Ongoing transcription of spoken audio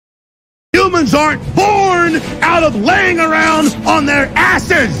Humans aren't born out of laying around on their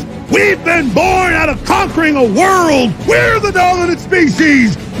asses. We've been born out of conquering a world. We're the dominant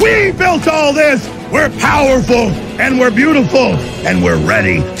species. We built all this. We're powerful and we're beautiful and we're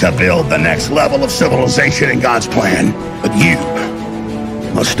ready to build the next level of civilization in God's plan. But you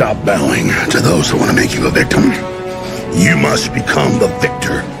must stop bowing to those who want to make you a victim. You must become the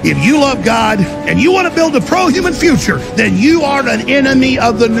victor. If you love God and you want to build a pro-human future, then you are an enemy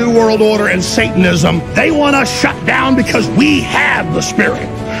of the New World Order and Satanism. They want us shut down because we have the Spirit.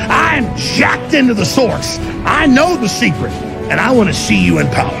 I'm jacked into the source. I know the secret, and I want to see you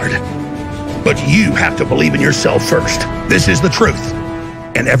empowered. But you have to believe in yourself first. This is the truth,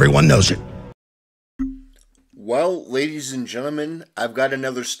 and everyone knows it. Well, ladies and gentlemen, I've got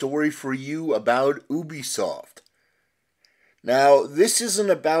another story for you about Ubisoft. Now, this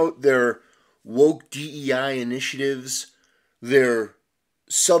isn't about their woke DEI initiatives, their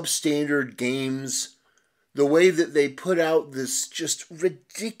substandard games, the way that they put out this just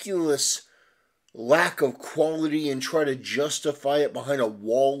ridiculous lack of quality and try to justify it behind a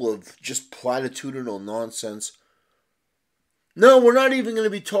wall of just platitudinal nonsense. No, we're not even going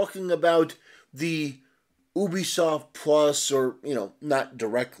to be talking about the Ubisoft Plus, or, not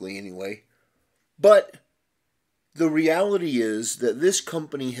directly anyway. But the reality is that this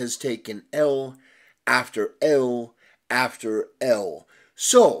company has taken L after L after L.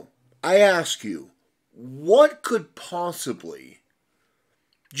 So, I ask you, what could possibly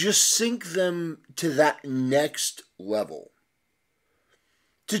just sink them to that next level?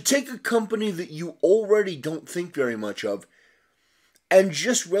 To take a company that you already don't think very much of and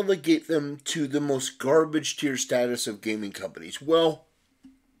just relegate them to the most garbage tier status of gaming companies. Well,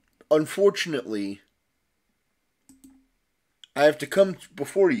 unfortunately, I have to come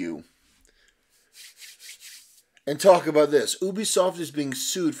before you and talk about this. Ubisoft is being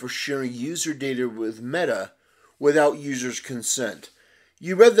sued for sharing user data with Meta without users' consent.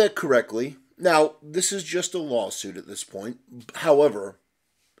 You read that correctly. Now, this is just a lawsuit at this point. However,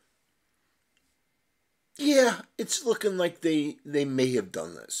 yeah, it's looking like they may have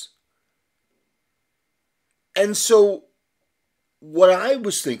done this. And so, what I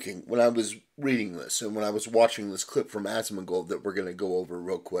was thinking when I was reading this and when I was watching this clip from Asmongold that we're going to go over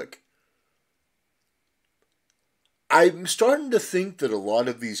real quick, I'm starting to think that a lot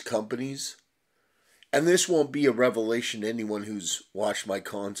of these companies, and this won't be a revelation to anyone who's watched my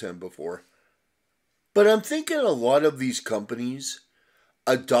content before, but I'm thinking a lot of these companies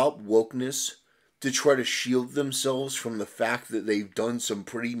adopt wokeness to try to shield themselves from the fact that they've done some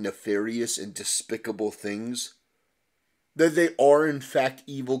pretty nefarious and despicable things. That they are, in fact,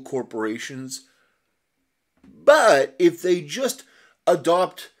 evil corporations. But if they just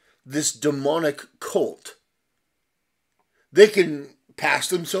adopt this demonic cult, they can pass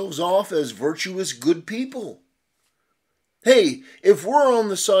themselves off as virtuous, good people. Hey, if we're on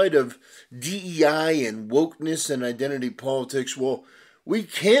the side of DEI and wokeness and identity politics, well, we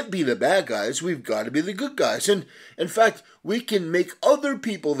can't be the bad guys. We've got to be the good guys. And, in fact, we can make other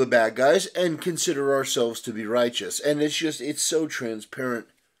people the bad guys and consider ourselves to be righteous. And it's so transparent.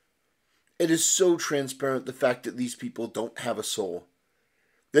 It is so transparent, the fact that these people don't have a soul.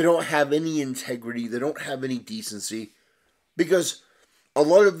 They don't have any integrity. They don't have any decency. Because a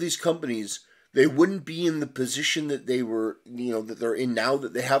lot of these companies, they wouldn't be in the position that they were, that they're in now,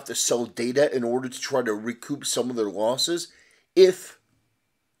 that they have to sell data in order to try to recoup some of their losses, if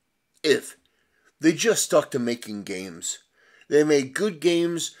they just stuck to making games. They made good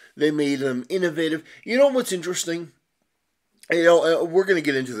games. They made them innovative. You know what's interesting? We're going to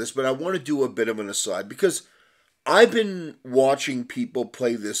get into this, but I want to do a bit of an aside, because I've been watching people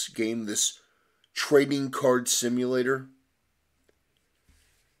play this game, this trading card simulator.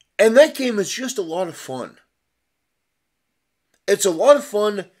 And that game is just a lot of fun. It's a lot of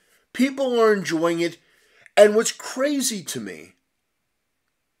fun. People are enjoying it. And what's crazy to me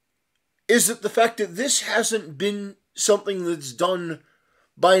is that the fact that this hasn't been something that's done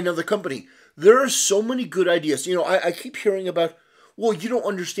by another company. There are so many good ideas. I keep hearing about, well, you don't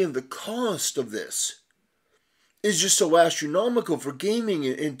understand the cost of this. It's just so astronomical for gaming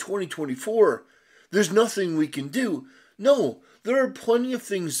in 2024. There's nothing we can do. No, there are plenty of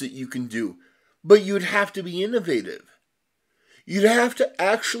things that you can do, but you'd have to be innovative. You'd have to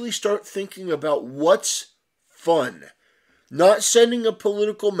actually start thinking about what's fun. Not sending a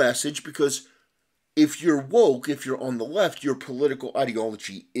political message, because if you're woke, if you're on the left, your political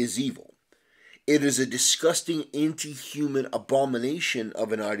ideology is evil. It is a disgusting, anti-human abomination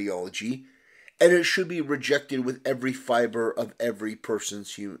of an ideology, and it should be rejected with every fiber of every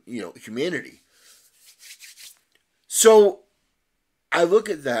person's humanity. So, I look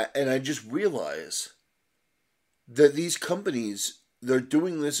at that and I just realize that these companies, they're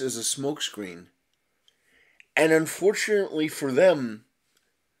doing this as a smokescreen. And unfortunately for them,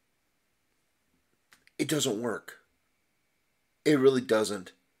 it doesn't work. It really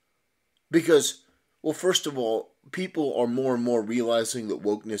doesn't. Because, well, first of all, people are more and more realizing that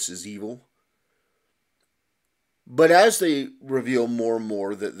wokeness is evil. But as they reveal more and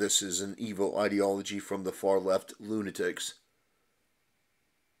more that this is an evil ideology from the far left lunatics,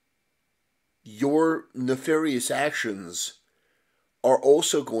 your nefarious actions are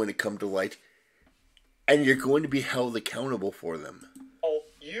also going to come to light, and you're going to be held accountable for them. Oh,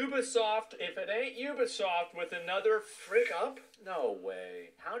 Ubisoft, if it ain't Ubisoft with another frick up? No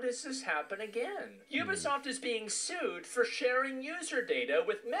way. How does this happen again? Ubisoft is being sued for sharing user data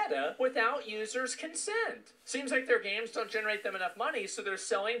with Meta without users' consent. Seems like their games don't generate them enough money, so they're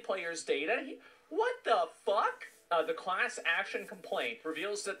selling players' data. What the fuck? The class action complaint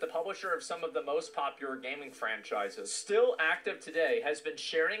reveals that the publisher of some of the most popular gaming franchises, still active today, has been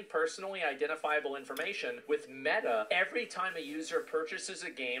sharing personally identifiable information with Meta every time a user purchases a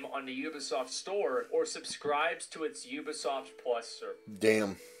game on the Ubisoft store or subscribes to its Ubisoft Plus service.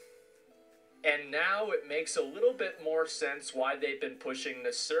 Damn. And now it makes a little bit more sense why they've been pushing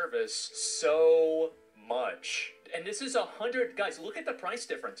this service so much. And this is guys, look at the price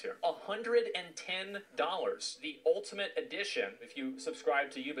difference here. $110. The Ultimate Edition, if you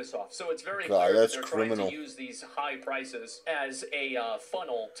subscribe to Ubisoft. So it's very clear that they're trying to use these high prices as a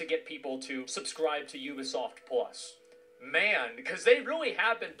funnel to get people to subscribe to Ubisoft Plus. Man, because they really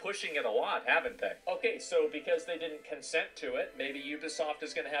have been pushing it a lot, haven't they? Okay, so because they didn't consent to it, maybe Ubisoft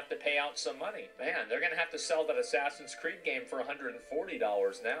is going to have to pay out some money. Man, they're going to have to sell that Assassin's Creed game for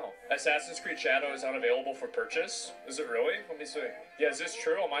 $140 now. Assassin's Creed Shadow is unavailable for purchase? Is it really? Let me see. Yeah, is this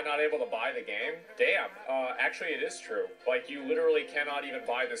true? Am I not able to buy the game? Damn. Actually, it is true. Like, you literally cannot even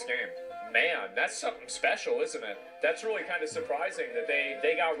buy this game. Man, that's something special, isn't it? That's really kind of surprising that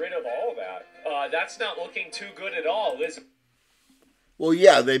they got rid of all of that. That's not looking too good at all, is it? Well,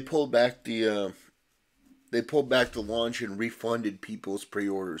 yeah, they pulled back the launch and refunded people's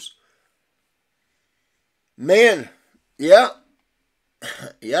pre-orders. Man, yeah,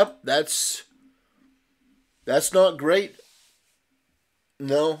 yep, that's not great.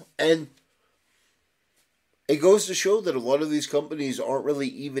 No, and it goes to show that a lot of these companies aren't really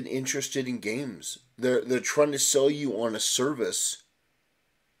even interested in games. They're trying to sell you on a service.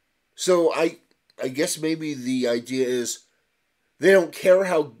 So I guess maybe the idea is they don't care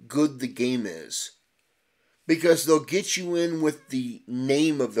how good the game is, because they'll get you in with the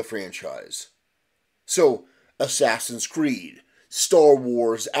name of the franchise. So Assassin's Creed, Star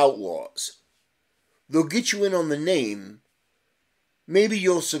Wars Outlaws. They'll get you in on the name. Maybe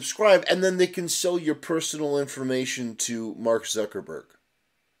you'll subscribe, and then they can sell your personal information to Mark Zuckerberg.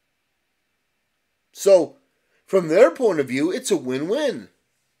 So, from their point of view, it's a win-win.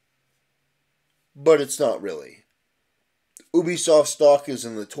 But it's not really. Ubisoft stock is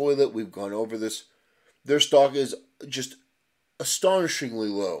in the toilet. We've gone over this. Their stock is just astonishingly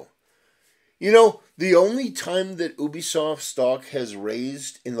low. You know, the only time that Ubisoft stock has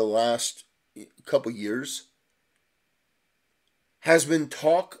raised in the last couple years has been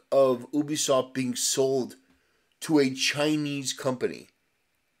talk of Ubisoft being sold to a Chinese company.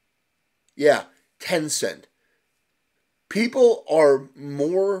 Yeah, Tencent. People are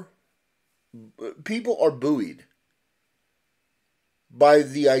buoyed by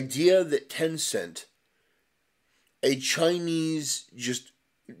the idea that Tencent, a Chinese just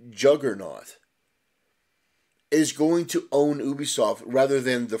juggernaut, is going to own Ubisoft rather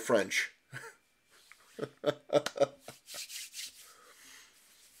than the French.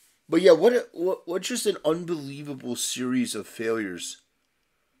 But yeah, what just an unbelievable series of failures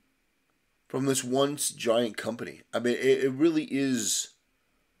from this once giant company. I mean, it really is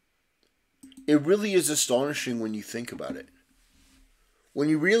astonishing when you think about it. When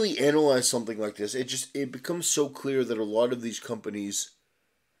you really analyze something like this, it becomes so clear that a lot of these companies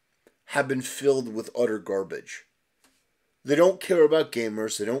have been filled with utter garbage. They don't care about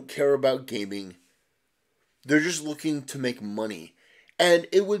gamers, they don't care about gaming. They're just looking to make money. And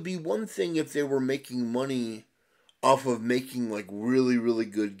it would be one thing if they were making money off of making like really, really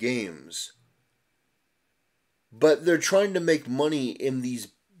good games. But they're trying to make money in these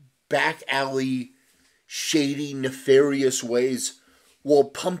back alley, shady, nefarious ways while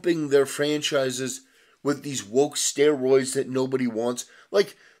pumping their franchises with these woke steroids that nobody wants.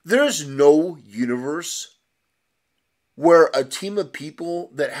 Like, there's no universe where a team of people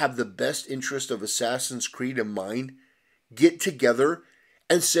that have the best interest of Assassin's Creed in mind get together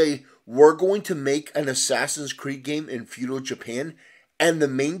and say, we're going to make an Assassin's Creed game in feudal Japan, and the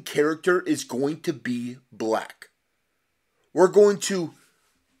main character is going to be black. We're going to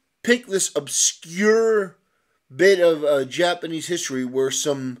pick this obscure bit of Japanese history where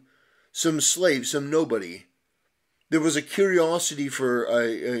some slave, some nobody, there was a curiosity for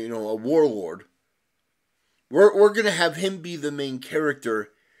a warlord. We're going to have him be the main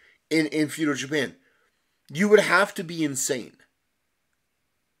character in feudal Japan. You would have to be insane.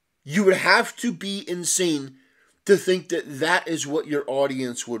 You would have to be insane to think that that is what your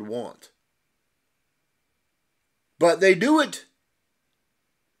audience would want. But they do it.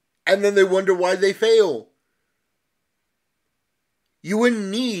 And then they wonder why they fail. You wouldn't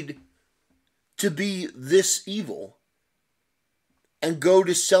need to be this evil and go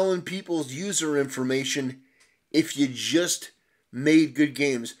to selling people's user information if you just made good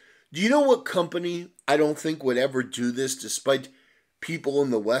games. Do you know what company I don't think would ever do this despite people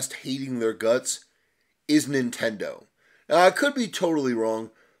in the West hating their guts? Is Nintendo. Now, I could be totally wrong,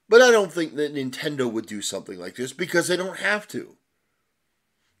 but I don't think that Nintendo would do something like this because they don't have to.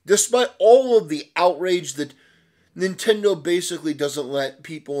 Despite all of the outrage that Nintendo basically doesn't let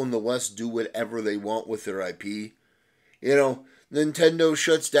people in the West do whatever they want with their IP. You know, Nintendo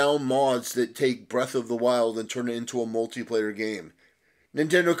shuts down mods that take Breath of the Wild and turn it into a multiplayer game.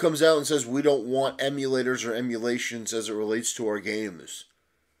 Nintendo comes out and says we don't want emulators or emulations as it relates to our games.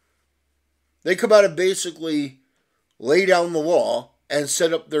 They come out and basically lay down the law and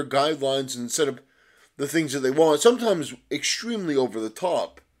set up their guidelines and set up the things that they want, sometimes extremely over the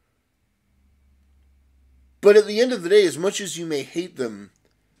top. But at the end of the day, as much as you may hate them,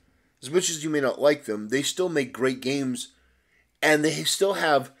 as much as you may not like them, they still make great games, and they still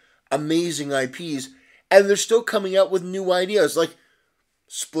have amazing IPs, and they're still coming out with new ideas, like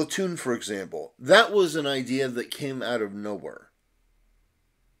Splatoon, for example. That was an idea that came out of nowhere.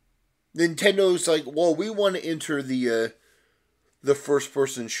 Nintendo's like, well, we want to enter the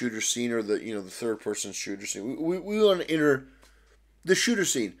first-person shooter scene, or the third-person shooter scene. We want to enter the shooter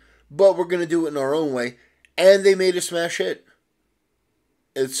scene, but we're going to do it in our own way. And they made a smash hit.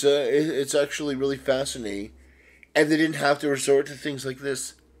 It's actually really fascinating. And they didn't have to resort to things like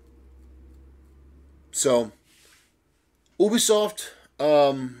this. So, Ubisoft,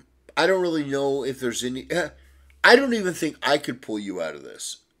 I don't really know if there's any... I don't even think I could pull you out of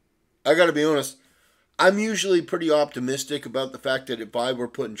this. I gotta be honest. I'm usually pretty optimistic about the fact that if I were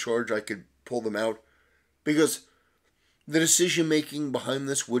put in charge, I could pull them out. Because the decision-making behind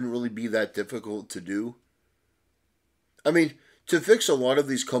this wouldn't really be that difficult to do. I mean, to fix a lot of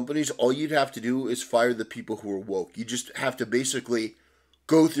these companies, all you'd have to do is fire the people who are woke. You just have to basically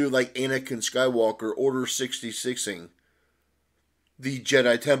go through like Anakin Skywalker Order 66ing the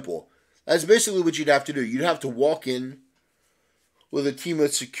Jedi Temple. That's basically what you'd have to do. You'd have to walk in with a team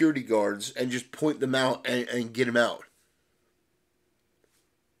of security guards and just point them out and get them out.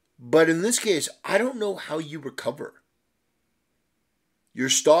 But in this case, I don't know how you recover. Your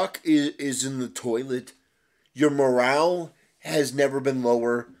stock is in the toilet. Your morale has never been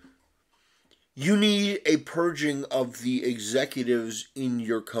lower. You need a purging of the executives in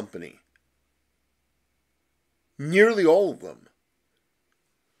your company. Nearly all of them.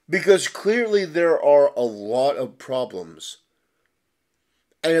 Because clearly there are a lot of problems.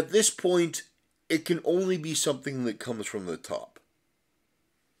 And at this point, it can only be something that comes from the top.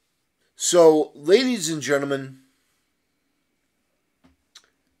 So, ladies and gentlemen,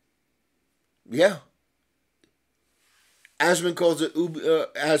 yeah. Asmon's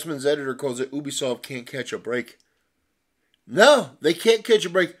editor calls it Ubisoft can't catch a break. No, they can't catch a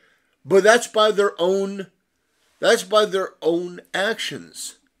break. But that's by their own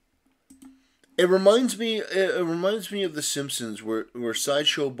actions. It reminds me of The Simpsons where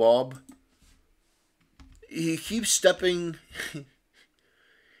Sideshow Bob, he keeps stepping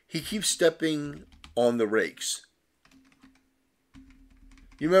on the rakes.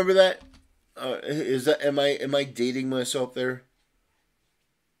 You remember that? Am I dating myself there?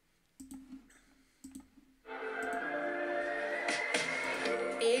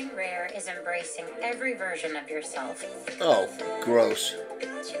 Being rare is embracing every version of yourself. Oh, gross.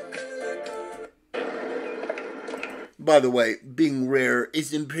 By the way, being rare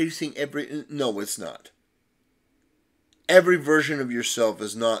is embracing every... No, it's not. Every version of yourself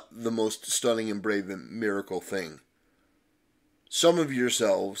is not the most stunning and brave and miracle thing. Some of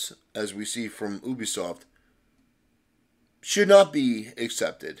yourselves, as we see from Ubisoft, should not be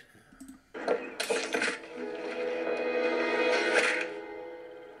accepted.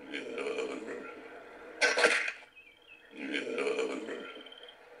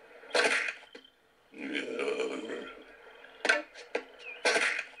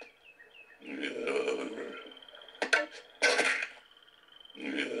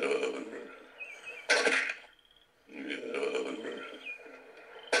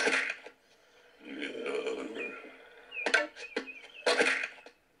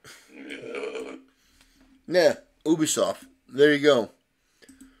 Yeah, Ubisoft. There you go.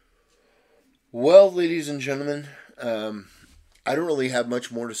 Well, ladies and gentlemen, I don't really have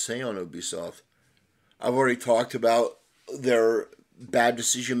much more to say on Ubisoft. I've already talked about their bad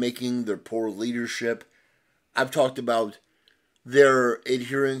decision making, their poor leadership. I've talked about their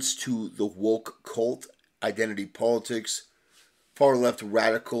adherence to the woke cult, identity politics, far left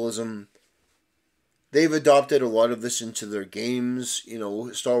radicalism. They've adopted a lot of this into their games. You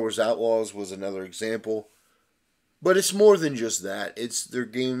know, Star Wars Outlaws was another example. But it's more than just that. It's their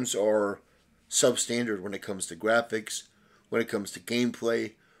games are substandard when it comes to graphics, when it comes to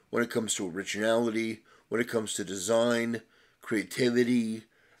gameplay, when it comes to originality, when it comes to design, creativity,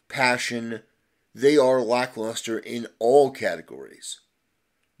 passion. They are lackluster in all categories.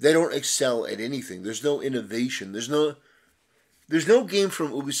 They don't excel at anything. There's no innovation. There's no game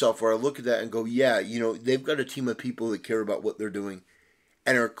from Ubisoft where I look at that and go, yeah, you know, they've got a team of people that care about what they're doing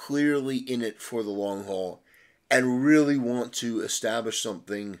and are clearly in it for the long haul and really want to establish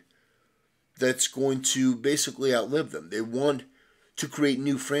something that's going to basically outlive them. They want to create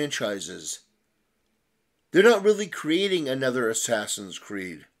new franchises. They're not really creating another Assassin's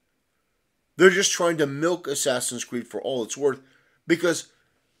Creed. They're just trying to milk Assassin's Creed for all it's worth, because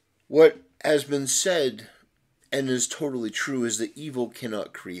what has been said and is totally true is that evil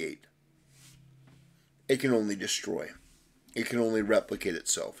cannot create. It can only destroy. It can only replicate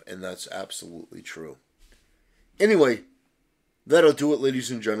itself, and that's absolutely true. Anyway, that'll do it, ladies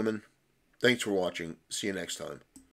and gentlemen. Thanks for watching. See you next time.